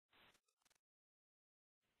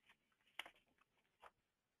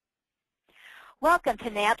Welcome to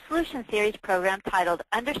NAIOP Solution Series program titled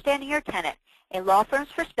Understanding Your Tenant, a law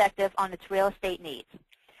firm's perspective on its real estate needs.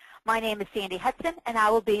 My name is Sandy Hudson, and I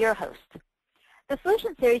will be your host. The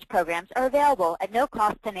Solution Series programs are available at no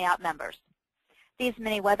cost to NAIOP members. These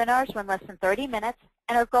mini webinars run less than 30 minutes,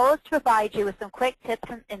 and our goal is to provide you with some quick tips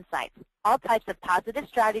and insights, all types of positive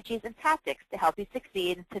strategies and tactics to help you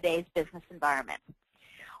succeed in today's business environment.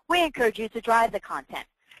 We encourage you to drive the content.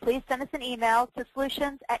 Please send us an email to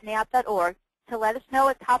solutions@naiop.org to let us know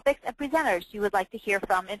what topics and presenters you would like to hear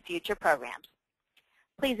from in future programs.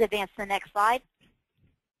 Please advance to the next slide.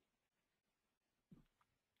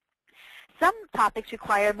 Some topics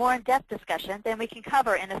require more in-depth discussion than we can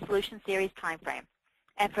cover in a Solution Series timeframe.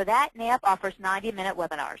 And for that, NAIOP offers 90-minute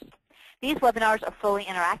webinars. These webinars are fully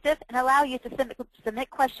interactive and allow you to submit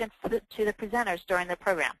questions to the presenters during the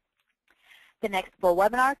program. The next full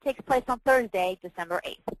webinar takes place on Thursday, December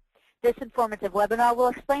 8th. This informative webinar will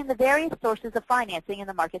explain the various sources of financing in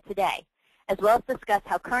the market today, as well as discuss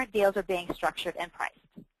how current deals are being structured and priced.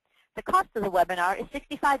 The cost of the webinar is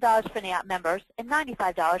 $65 for NAIOP members and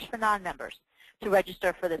 $95 for non-members. To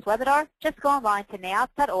register for this webinar, just go online to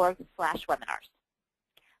naiop.org/webinars.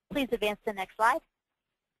 Please advance to the next slide.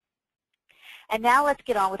 And now let's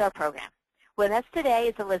get on with our program. With us today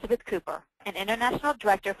is Elizabeth Cooper, an International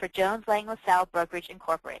Director for Jones Lang LaSalle Brokerage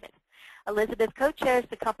Incorporated. Elizabeth co-chairs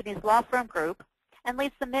the company's law firm group and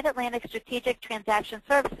leads the Mid-Atlantic Strategic Transaction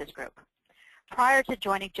Services Group. Prior to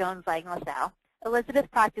joining Jones Lang LaSalle,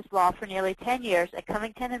 Elizabeth practiced law for nearly 10 years at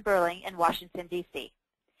Covington & Burling in Washington, D.C.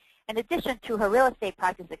 In addition to her real estate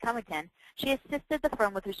practice at Covington, she assisted the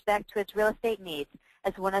firm with respect to its real estate needs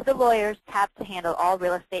as one of the lawyers tapped to handle all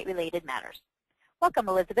real estate-related matters. Welcome,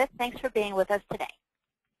 Elizabeth. Thanks for being with us today.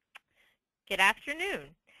 Good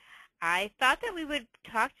afternoon. I thought that we would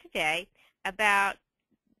talk today about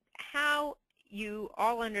how you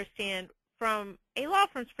all understand from a law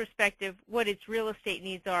firm's perspective what its real estate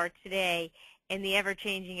needs are today in the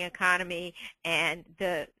ever-changing economy and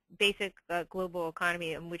the basic global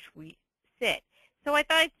economy in which we sit. So I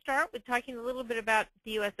thought I'd start with talking a little bit about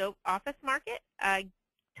the U.S. office market,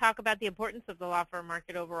 talk about the importance of the law firm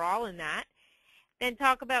market overall in that, then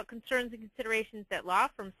talk about concerns and considerations that law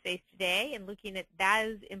firms face today and looking at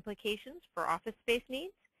those implications for office space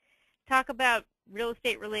needs. Talk about real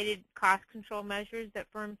estate-related cost control measures that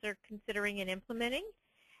firms are considering and implementing.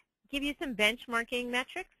 Give you some benchmarking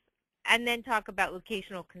metrics, and then talk about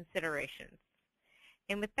locational considerations.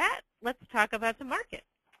 And with that, let's talk about the market.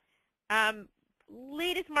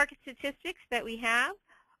 Latest market statistics that we have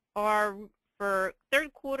are for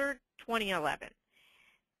third quarter 2011.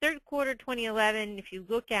 Third quarter 2011, if you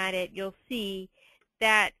look at it, you'll see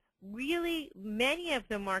that really many of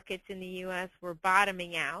the markets in the U.S. were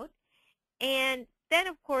bottoming out. And then,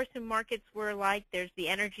 of course, in markets where, like, there's the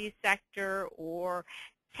energy sector or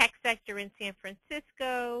tech sector in San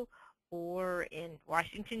Francisco or in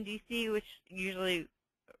Washington, D.C., which usually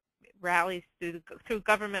rallies through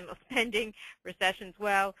governmental spending, recessions,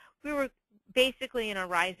 well, we were basically in a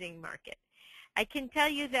rising market. I can tell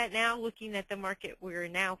you that now, looking at the market, we're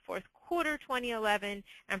now fourth quarter 2011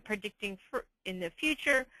 and predicting in the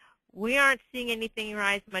future, we aren't seeing anything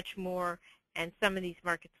rise much more, and some of these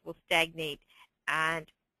markets will stagnate. And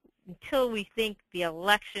until we think the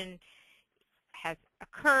election has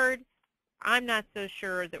occurred, I'm not so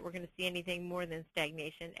sure that we're going to see anything more than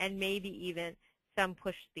stagnation and maybe even some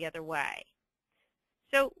push the other way.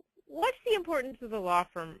 So what's the importance of the law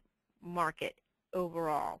firm market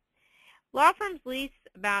overall? Law firms lease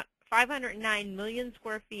about 509 million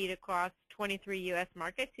square feet across 23 U.S.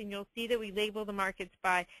 markets, and you'll see that we label the markets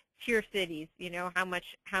by tier cities, you know, how much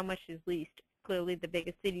is leased. Clearly the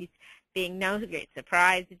biggest cities being no great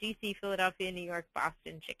surprise, D.C., Philadelphia, New York,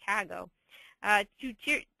 Boston, Chicago.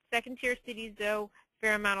 Second-tier cities, though,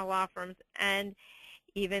 fair amount of law firms, and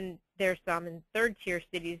even there's some in third-tier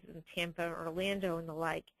cities in Tampa, Orlando, and the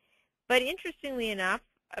like. But interestingly enough,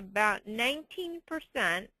 about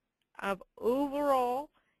 19% of overall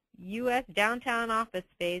U.S. downtown office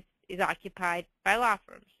space is occupied by law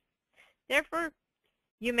firms. Therefore,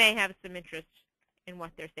 you may have some interest in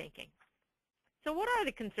what they're thinking. So what are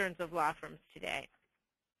the concerns of law firms today?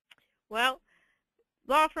 Well,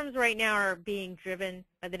 law firms right now are being driven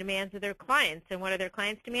by the demands of their clients. And what are their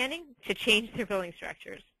clients demanding? To change their billing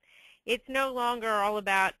structures. It's no longer all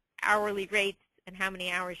about hourly rates and how many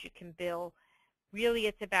hours you can bill. Really,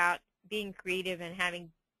 it's about being creative and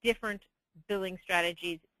having different billing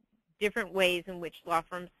strategies, different ways in which law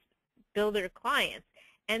firms bill their clients.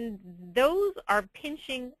 And those are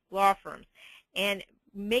pinching law firms and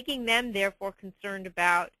making them, therefore, concerned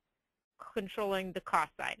about controlling the cost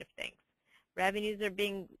side of things. Revenues are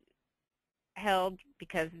being held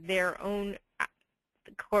because their own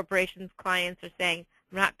corporations' clients are saying,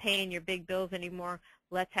 I'm not paying your big bills anymore.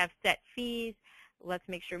 Let's have set fees. Let's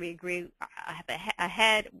make sure we agree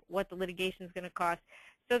ahead what the litigation is going to cost.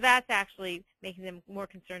 So that's actually making them more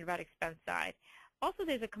concerned about expense side. Also,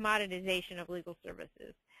 there's a commoditization of legal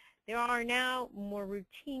services. There are now more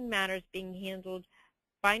routine matters being handled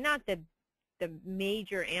by not the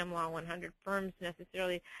major AmLaw 100 firms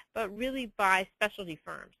necessarily, but really by specialty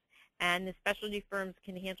firms. And the specialty firms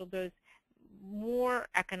can handle those more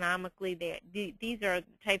economically. These are the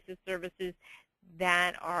types of services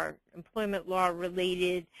that are employment law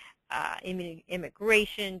related,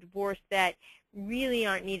 immigration, divorce, that really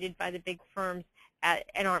aren't needed by the big firms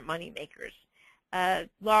and aren't money makers.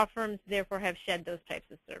 Law firms, therefore, have shed those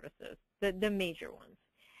types of services, the major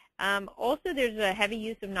ones. Also, there's a heavy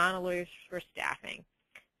use of non-lawyers for staffing.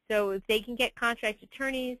 So if they can get contract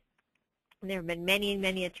attorneys, and there have been many,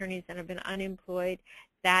 many attorneys that have been unemployed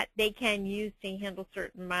that they can use to handle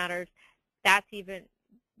certain matters, that's even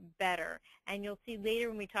better. And you'll see later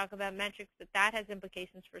when we talk about metrics that that has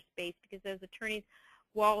implications for space, because those attorneys,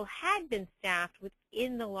 while had been staffed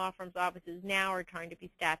within the law firm's offices, now are trying to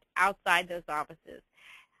be staffed outside those offices.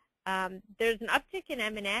 There's an uptick in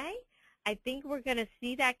M&A. I think we're going to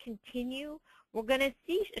see that continue. We're going to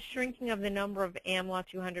see a shrinking of the number of AmLaw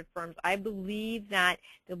 200 firms. I believe that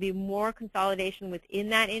there'll be more consolidation within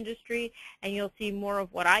that industry, and you'll see more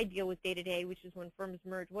of what I deal with day to day, which is when firms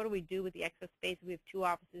merge. What do we do with the excess space? We have 2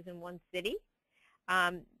 offices in 1 city.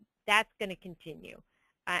 That's going to continue.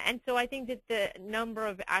 And so I think that the number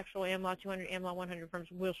of actual AmLaw 200, AmLaw 100 firms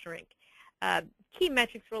will shrink. Key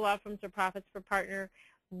metrics for law firms are profits per partner.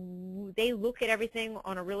 They look at everything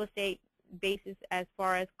on a real estate basis as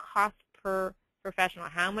far as cost per professional.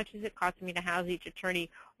 How much is it costing me to house each attorney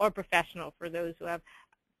or professional, for those who have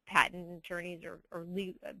patent attorneys or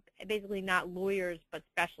basically not lawyers but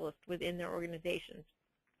specialists within their organizations.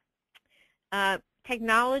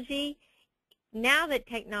 Technology. Now that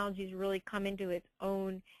technology has really come into its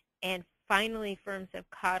own and finally firms have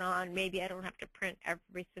caught on, maybe I don't have to print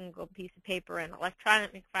every single piece of paper and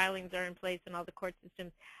electronic filings are in place in all the court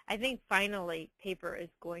systems, I think finally paper is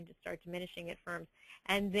going to start diminishing at firms.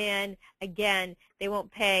 And then, again, they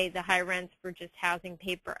won't pay the high rents for just housing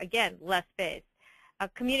paper. Again, less space.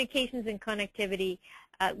 Communications and connectivity.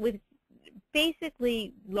 With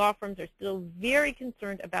basically, law firms are still very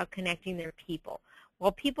concerned about connecting their people.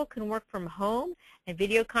 While people can work from home and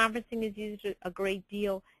video conferencing is used a great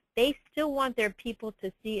deal, they still want their people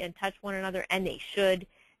to see and touch one another, and they should.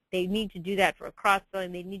 They need to do that for a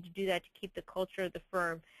cross-selling. They need to do that to keep the culture of the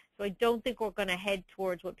firm. So I don't think we're going to head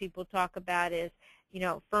towards what people talk about is, you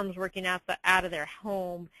know, firms working out of their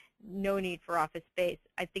home, no need for office space.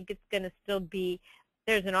 I think it's going to still be,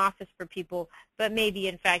 there's an office for people, but maybe,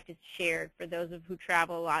 in fact, it's shared for those who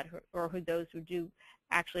travel a lot or those who do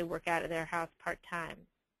actually work out of their house part-time.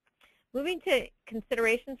 Moving to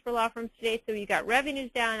considerations for law firms today, so you've got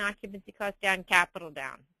revenues down, occupancy costs down, capital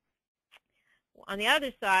down. On the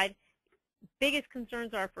other side, biggest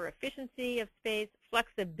concerns are for efficiency of space,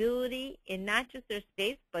 flexibility in not just their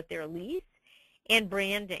space but their lease, and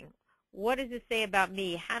branding. What does it say about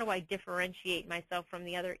me? How do I differentiate myself from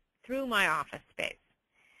the other through my office space?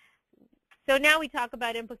 So now we talk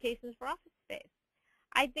about implications for office space.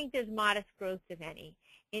 I think there's modest growth, if any.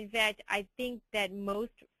 In fact, I think that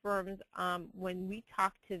most firms, when we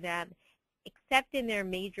talk to them, except in their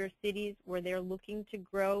major cities where they're looking to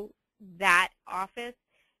grow that office,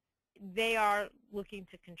 they are looking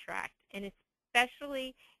to contract, and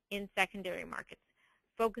especially in secondary markets.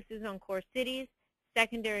 Focuses on core cities,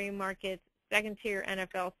 secondary markets, second-tier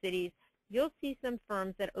NFL cities. You'll see some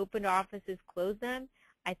firms that opened offices close them.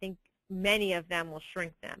 I think many of them will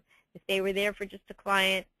shrink them. If they were there for just a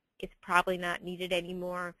client, it's probably not needed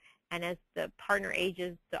anymore, and as the partner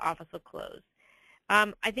ages, the office will close.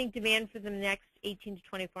 I think demand for the next 18 to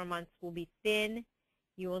 24 months will be thin.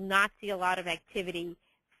 You will not see a lot of activity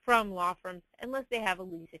from law firms unless they have a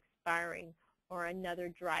lease expiring or another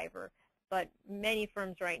driver, but many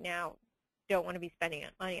firms right now don't want to be spending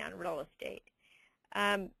money on real estate.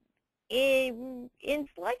 In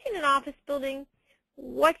selecting an office building,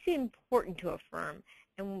 what's important to a firm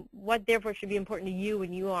and what therefore should be important to you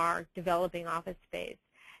when you are developing office space?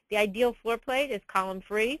 The ideal floor plate is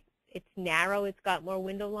column-free. It's narrow. It's got more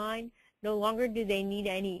window line. No longer do they need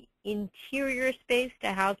any interior space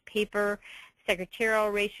to house paper. Secretarial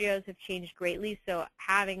ratios have changed greatly, so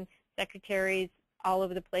having secretaries all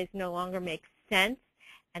over the place no longer makes sense,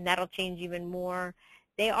 and that'll change even more.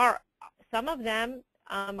 Some of them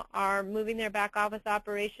are moving their back office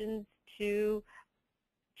operations to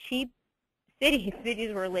cheap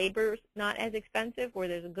cities where labor's not as expensive, where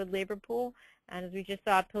there's a good labor pool, and as we just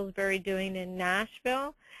saw Pillsbury doing in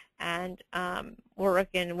Nashville and Warwick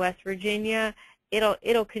in West Virginia,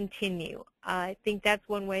 it'll continue. I think that's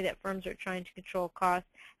one way that firms are trying to control costs,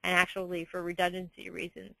 and actually for redundancy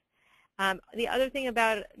reasons. The other thing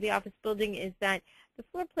about the office building is that the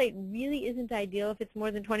floor plate really isn't ideal if it's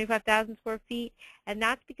more than 25,000 square feet, and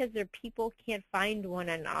that's because their people can't find one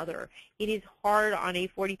another. It is hard on a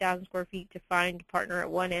 40,000 square feet to find a partner at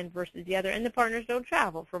one end versus the other, and the partners don't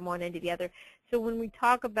travel from one end to the other. So when we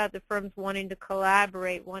talk about the firms wanting to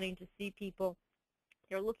collaborate, wanting to see people,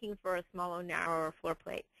 they're looking for a smaller, narrower floor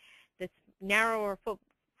plate. This narrower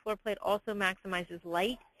floor plate also maximizes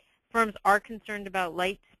light. Firms are concerned about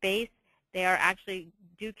light space. They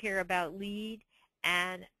do care about LEED,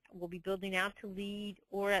 and will be building out to LEED,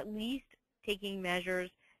 or at least taking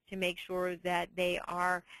measures to make sure that they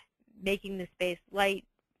are making the space light,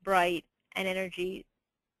 bright, and energy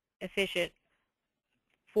efficient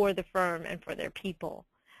for the firm and for their people.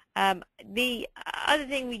 The other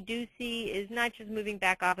thing we do see is not just moving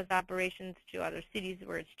back office operations to other cities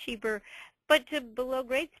where it's cheaper, but to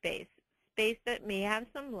below-grade space that may have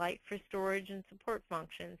some light for storage and support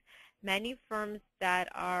functions. Many firms that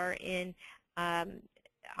are in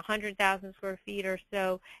 100,000 square feet or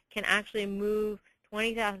so can actually move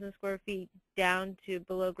 20,000 square feet down to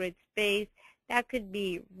below-grade space. That could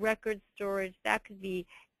be record storage, that could be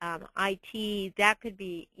IT, that could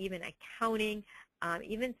be even accounting,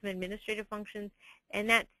 even some administrative functions, and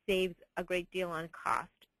that saves a great deal on cost.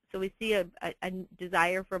 So we see a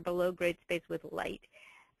desire for below-grade space with light.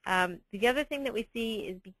 The other thing that we see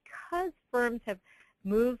is because firms have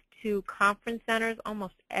moved to conference centers,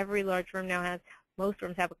 almost every large firm now has, most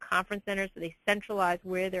firms have a conference center, so they centralize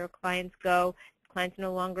where their clients go. Clients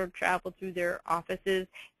no longer travel through their offices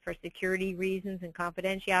for security reasons and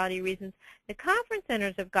confidentiality reasons. The conference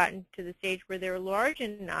centers have gotten to the stage where they're large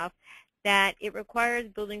enough that it requires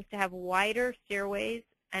buildings to have wider stairways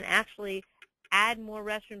and actually add more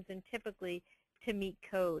restrooms than typically to meet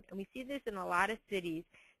code. And we see this in a lot of cities.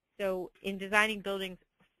 So in designing buildings,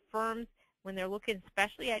 firms, when they're looking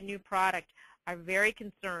especially at new product, are very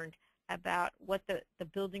concerned about what the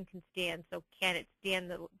building can stand. So can it stand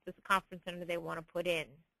this conference center they want to put in?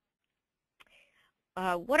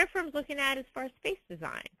 What are firms looking at as far as space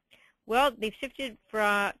design? Well, they've shifted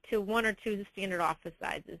to one or two standard office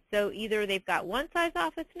sizes. So either they've got one size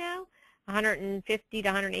office now, 150 to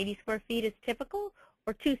 180 square feet is typical,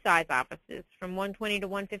 or two size offices from 120 to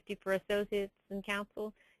 150 for associates and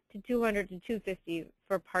counsel to 200 to 250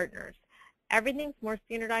 for partners. Everything's more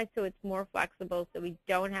standardized, so it's more flexible, so we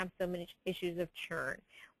don't have so many issues of churn.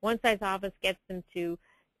 One size office gets them to,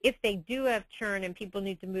 if they do have churn and people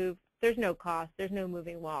need to move, there's no cost, there's no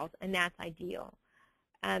moving walls, and that's ideal.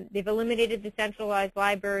 They've eliminated the centralized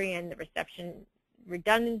library and the reception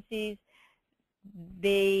redundancies.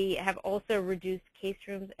 They have also reduced case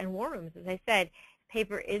rooms and war rooms. As I said,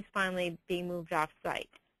 paper is finally being moved off-site.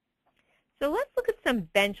 So let's look at some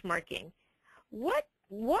benchmarking. What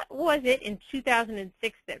was it in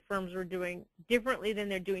 2006 that firms were doing differently than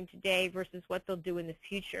they're doing today versus what they'll do in the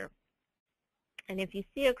future? And if you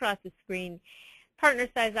see across the screen,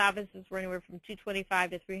 partner-sized offices were anywhere from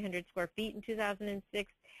 225 to 300 square feet in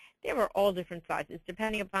 2006. They were all different sizes,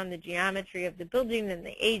 depending upon the geometry of the building and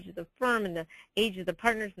the age of the firm and the age of the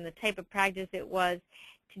partners and the type of practice it was.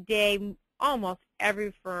 Today, almost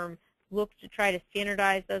every firm looks to try to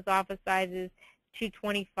standardize those office sizes.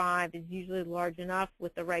 225 is usually large enough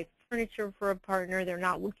with the right furniture for a partner. They're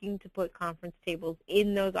not looking to put conference tables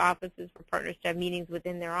in those offices for partners to have meetings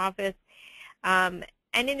within their office. And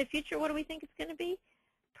in the future, what do we think it's going to be?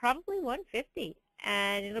 Probably 150.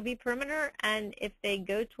 And it'll be perimeter, and if they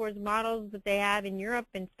go towards models that they have in Europe,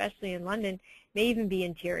 and especially in London, may even be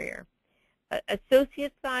interior.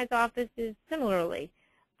 Associate size offices, similarly,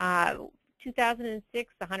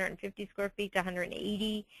 2006, 150 square feet to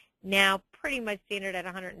 180. Now pretty much standard at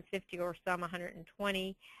 150 or some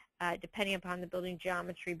 120, depending upon the building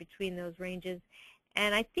geometry between those ranges.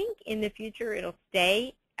 And I think in the future it'll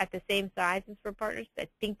stay at the same size as for partners. I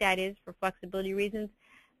think that is for flexibility reasons.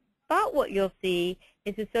 But what you'll see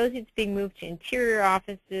is associates being moved to interior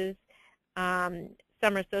offices, some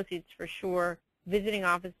associates for sure. Visiting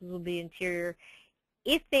offices will be interior.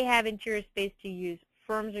 If they have interior space to use,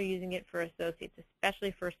 firms are using it for associates,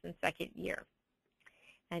 especially first and second year.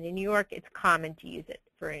 And in New York, it's common to use it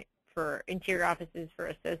for interior offices for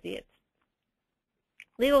associates.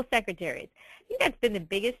 Legal secretaries. I think that's been the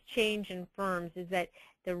biggest change in firms, is that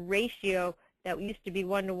the ratio that used to be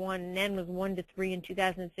 1 to 1 and then was 1 to 3 in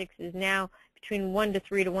 2006 is now between 1 to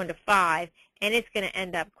 3 to 1 to 5. and it's going to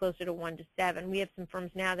end up closer to 1 to 7. We have some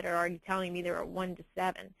firms now that are already telling me they're at 1 to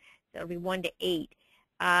 7, so it'll be 1 to 8.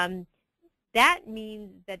 That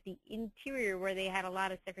means that the interior, where they had a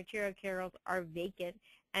lot of secretarial carrels, are vacant,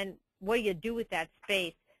 and what do you do with that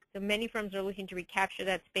space? So many firms are looking to recapture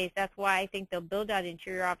that space. That's why I think they'll build out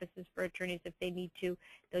interior offices for attorneys if they need to.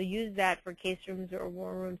 They'll use that for case rooms or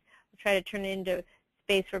war rooms. They'll try to turn it into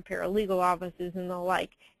space for paralegal offices and the like,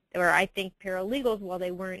 where I think paralegals, while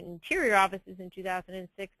they weren't interior offices in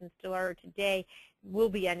 2006 and still are today, will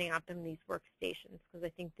be ending up in these workstations, because I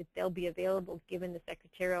think that they'll be available given the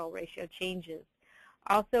secretarial ratio changes.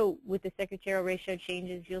 Also, with the secretarial ratio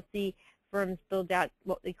changes, you'll see firms build out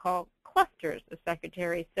what we call clusters of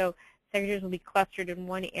secretaries. So secretaries will be clustered in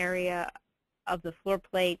one area of the floor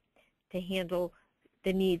plate to handle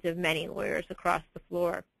the needs of many lawyers across the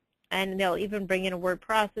floor. And they'll even bring in a word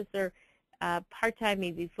processor, part-time,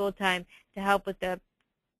 maybe full-time, to help with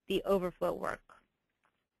the overflow work.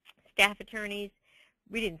 Staff attorneys,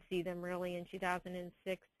 we didn't see them really in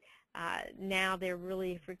 2006. Now they're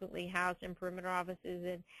really frequently housed in perimeter offices,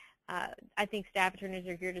 and I think staff attorneys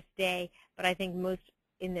are here to stay, but I think most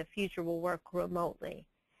in the future will work remotely.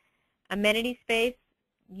 Amenity space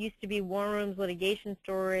used to be war rooms, litigation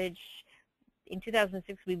storage. In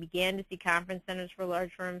 2006, we began to see conference centers for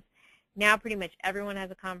large firms. Now pretty much everyone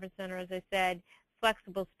has a conference center, as I said.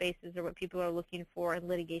 Flexible spaces are what people are looking for, in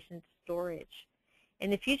litigation storage.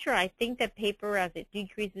 In the future, I think that paper, as it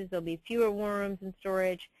decreases, there'll be fewer war rooms and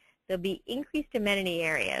storage. There'll be increased amenity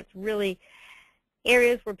areas, really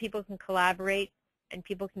areas where people can collaborate and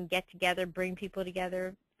people can get together, bring people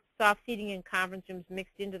together. Soft seating in conference rooms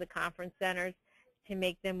mixed into the conference centers to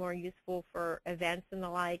make them more useful for events and the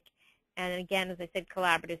like. And again, as I said,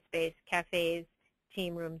 collaborative space, cafes,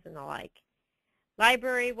 team rooms, and the like.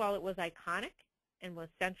 Library, while it was iconic and was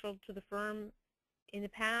central to the firm in the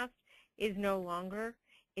past, is no longer.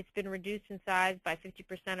 It's been reduced in size by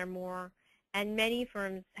 50% or more, and many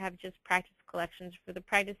firms have just practice collections for the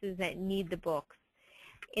practices that need the books.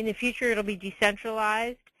 In the future, it'll be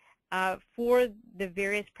decentralized for the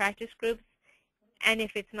various practice groups, and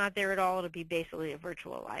if it's not there at all, it'll be basically a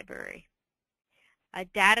virtual library.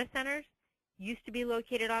 Data centers used to be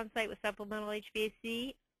located on site with supplemental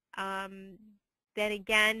HVAC. Then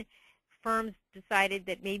again, firms decided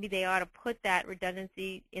that maybe they ought to put that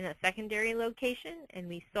redundancy in a secondary location, and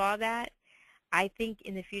we saw that. I think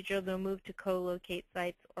in the future they'll move to co-locate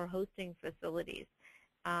sites or hosting facilities.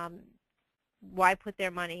 Why put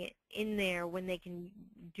their money in there when they can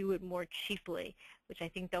do it more cheaply, which I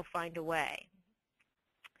think they'll find a way.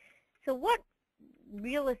 So what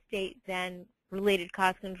real estate then related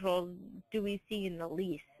cost control do we see in the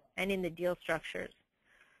lease and in the deal structures?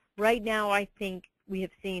 Right now, I think we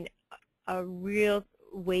have seen a real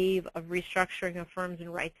wave of restructuring of firms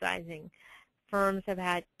and right-sizing. Firms have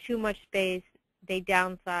had too much space. They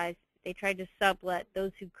downsized. They tried to sublet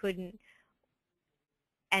those who couldn't,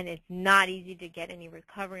 and it's not easy to get any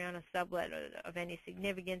recovery on a sublet of any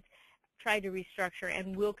significance. Tried to restructure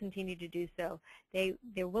and will continue to do so.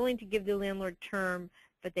 They're willing to give the landlord term,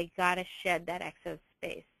 but they got to shed that excess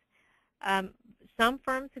space. Some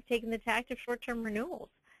firms have taken the tact of short-term renewals.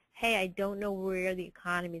 Hey, I don't know where the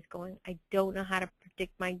economy is going. I don't know how to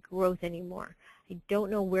predict my growth anymore. I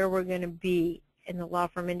don't know where we're going to be in the law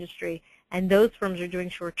firm industry, and those firms are doing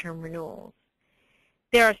short-term renewals.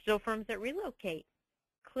 There are still firms that relocate.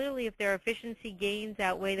 Clearly, if their efficiency gains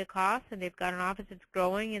outweigh the costs and they've got an office that's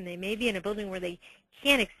growing and they may be in a building where they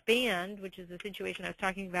can't expand, which is the situation I was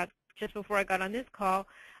talking about just before I got on this call,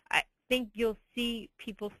 I think you'll see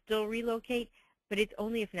people still relocate, but it's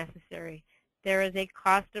only if necessary. There is a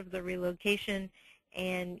cost of the relocation,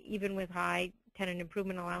 and even with high tenant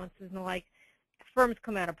improvement allowances and the like, firms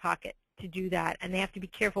come out of pocket to do that, and they have to be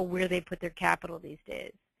careful where they put their capital these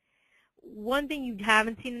days. One thing you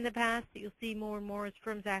haven't seen in the past that you'll see more and more is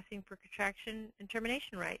firms asking for contraction and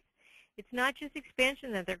termination rights. It's not just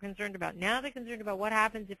expansion that they're concerned about. Now they're concerned about what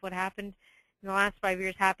happens if what happened in the last 5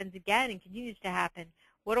 years happens again and continues to happen.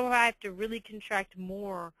 What if I have to really contract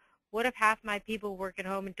more? What if half my people work at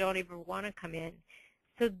home and don't even want to come in?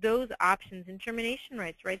 So those options and termination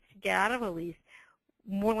rights, rights to get out of a lease,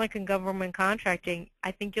 more like in government contracting,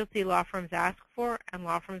 I think you'll see law firms ask for and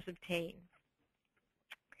law firms obtain.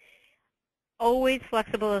 Always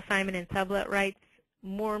flexible assignment and sublet rights,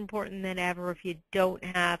 more important than ever if you don't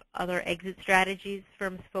have other exit strategies.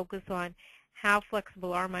 Firms focus on how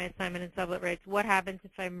flexible are my assignment and sublet rights, what happens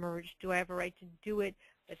if I merge, do I have a right to do it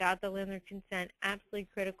without the landlord consent, absolutely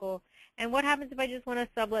critical, and what happens if I just want to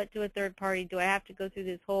sublet to a third party, do I have to go through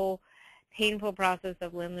this whole painful process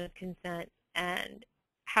of landlord consent, and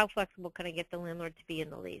how flexible can I get the landlord to be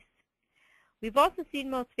in the lease? We've also seen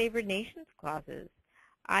most favored nations clauses,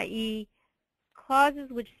 i.e. clauses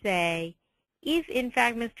which say, if in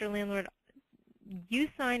fact, Mr. Landlord, you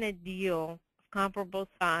sign a deal of comparable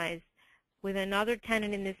size with another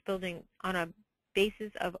tenant in this building on a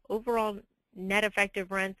basis of overall net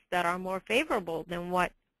effective rents that are more favorable than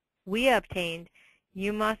what we obtained,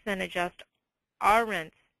 you must then adjust our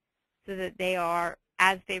rents so that they are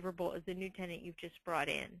as favorable as the new tenant you've just brought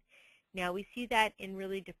in. Now, we see that in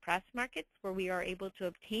really depressed markets where we are able to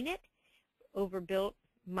obtain it, overbuilt,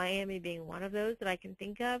 Miami being one of those that I can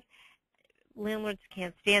think of. Landlords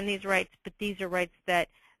can't stand these rights, but these are rights that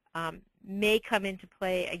may come into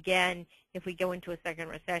play again if we go into a second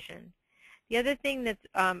recession. The other thing that's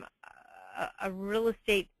a real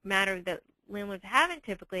estate matter that landlords haven't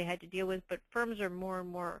typically had to deal with, but firms are more and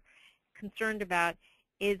more concerned about,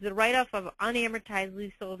 is the write-off of unamortized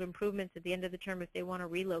leasehold improvements at the end of the term if they want to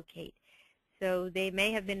relocate. So they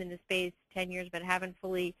may have been in the space 10 years but haven't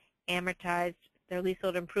fully amortized their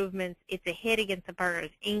leasehold improvements. It's a hit against the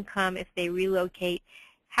partner's income if they relocate.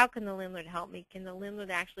 How can the landlord help me? Can the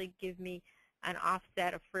landlord actually give me an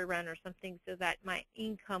offset of free rent or something so that my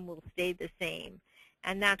income will stay the same?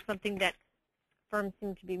 And that's something that firms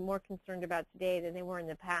seem to be more concerned about today than they were in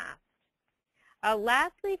the past.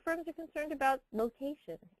 Lastly, firms are concerned about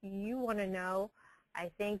location. You want to know, I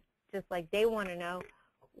think, just like they want to know,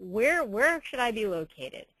 where should I be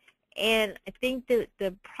located? And I think that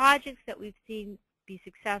the projects that we've seen be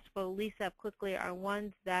successful, lease up quickly, are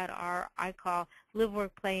ones that are, I call, live,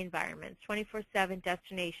 work, play environments, 24/7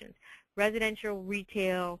 destinations, residential,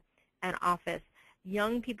 retail, and office.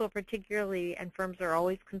 Young people particularly, and firms are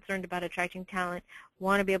always concerned about attracting talent,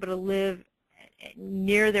 want to be able to live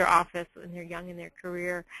near their office when they're young in their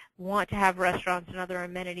career, want to have restaurants and other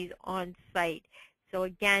amenities on site. So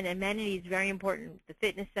again, amenities very important. The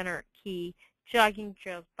fitness center, key, jogging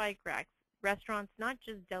trails, bike racks, restaurants, not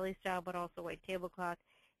just deli style, but also white tablecloth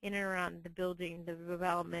in and around the building, the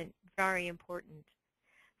development, very important.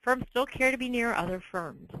 Firms still care to be near other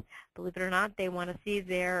firms. Believe it or not, they want to see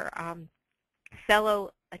their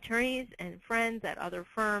fellow attorneys and friends at other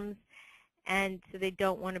firms, and so they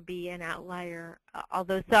don't want to be an outlier,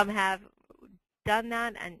 although some have done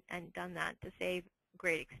that and done that to save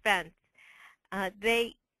great expense.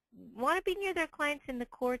 They want to be near their clients in the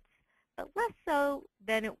courts, but less so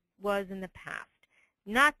than it was in the past.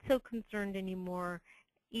 Not so concerned anymore.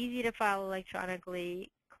 Easy to file electronically.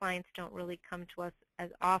 Clients don't really come to us as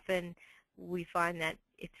often. We find that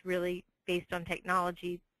it's really based on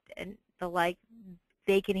technology and the like.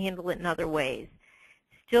 They can handle it in other ways.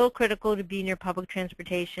 Still critical to be near public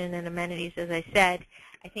transportation and amenities, as I said.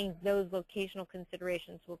 I think those locational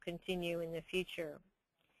considerations will continue in the future.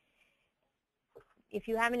 If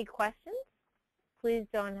you have any questions, please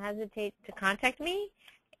don't hesitate to contact me,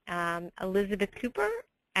 Elizabeth Cooper,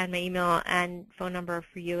 and my email and phone number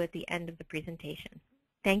for you at the end of the presentation.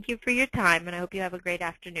 Thank you for your time, and I hope you have a great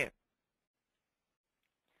afternoon.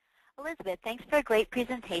 Elizabeth, thanks for a great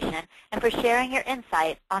presentation and for sharing your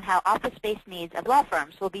insight on how office space needs of law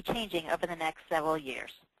firms will be changing over the next several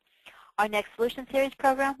years. Our next Solution Series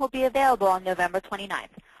program will be available on November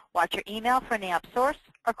 29th. Watch your email for NAIOP source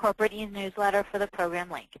or corporate e-newsletter for the program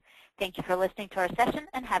link. Thank you for listening to our session,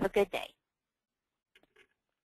 and have a good day.